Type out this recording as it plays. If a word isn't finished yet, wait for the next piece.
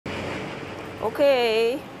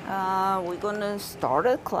Okay, we're gonna start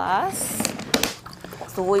a class.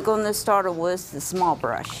 So we're gonna start with the small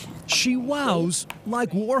brush. She wows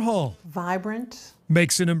like Warhol. Vibrant.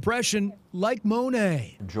 Makes an impression like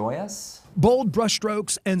Monet. Joyous. Bold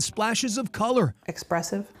brushstrokes and splashes of color.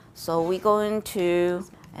 Expressive. So we're going to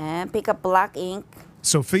pick up black ink.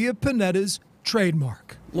 Sophia Panetta's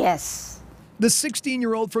trademark. Yes. The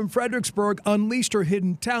 16-year-old from Fredericksburg unleashed her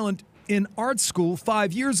hidden talent in art school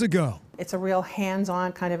 5 years ago. It's a real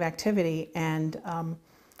hands-on kind of activity, and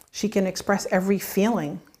she can express every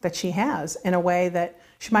feeling that she has in a way that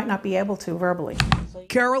she might not be able to verbally.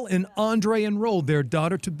 Carol and Andre enrolled their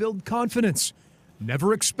daughter to build confidence,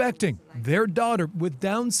 never expecting their daughter with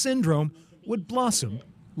Down syndrome would blossom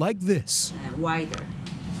like this. Wider.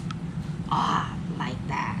 Like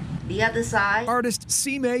that. The other side. Artist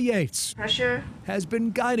Hsi-Mei Yates Pressure. has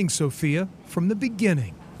been guiding Sophia from the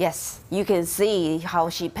beginning. Yes, you can see how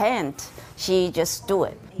she paint. She just do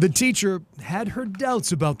it. The teacher had her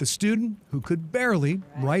doubts about the student who could barely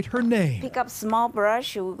write her name. Pick up small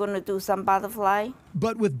brush. We're gonna do some butterfly.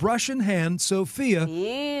 But with brush in hand, Sophia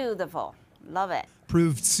Beautiful. Love it.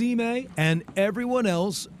 proved Hsi-Mei and everyone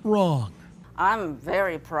else wrong. I'm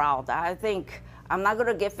very proud. I think I'm not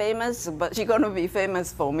gonna get famous, but she's gonna be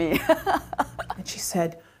famous for me. And she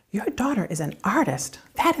said, "Your daughter is an artist.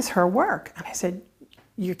 That is her work." And I said,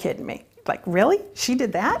 "You're kidding me. Like, really? She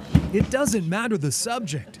did that?" It doesn't matter the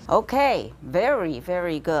subject. Okay, very,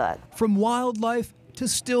 very good. From wildlife to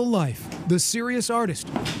still life, the serious artist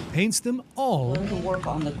paints them all I'm going to work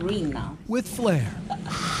on the green now. with flair.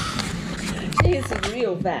 It's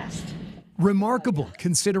real fast. Remarkable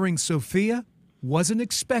considering Sophia wasn't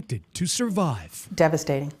expected to survive.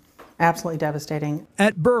 Devastating. Absolutely devastating.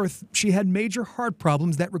 At birth, she had major heart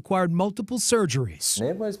problems that required multiple surgeries.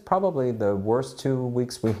 It was probably the worst 2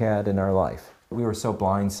 weeks we had in our life. We were so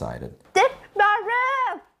blindsided.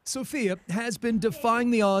 Sophia has been defying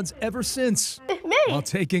the odds ever since, while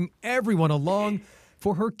taking everyone along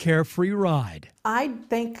for her carefree ride. I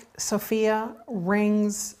think Sophia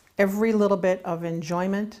wrings every little bit of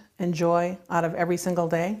enjoyment and joy out of every single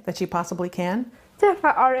day that she possibly can. I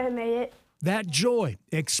already made it. That joy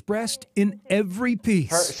expressed in every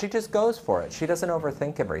piece. She just goes for it. She doesn't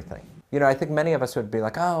overthink everything. You know, I think many of us would be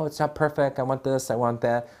like, oh, it's not perfect. I want this, I want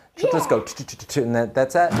that. She'll just go, and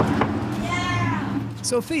that's it.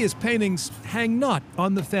 Sophia's paintings hang not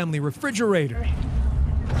on the family refrigerator.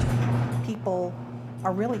 People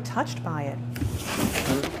are really touched by it.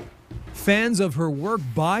 Fans of her work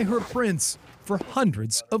buy her prints for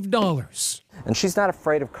hundreds of dollars. And she's not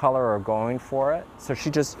afraid of color or going for it, so she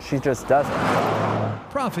just does it.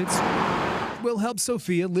 Profits will help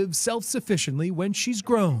Sophia live self-sufficiently when she's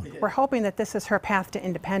grown. We're hoping that this is her path to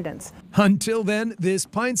independence. Until then, this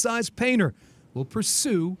pint-sized painter will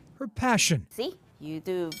pursue her passion. See, you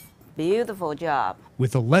do beautiful job.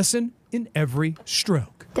 With a lesson in every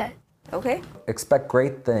stroke. Okay? Expect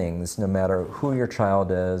great things no matter who your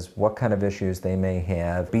child is, what kind of issues they may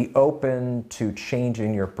have. Be open to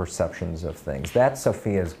changing your perceptions of things. That's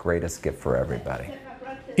Sophia's greatest gift for everybody.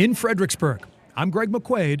 In Fredericksburg, I'm Greg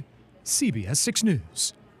McQuaid, CBS 6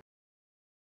 News.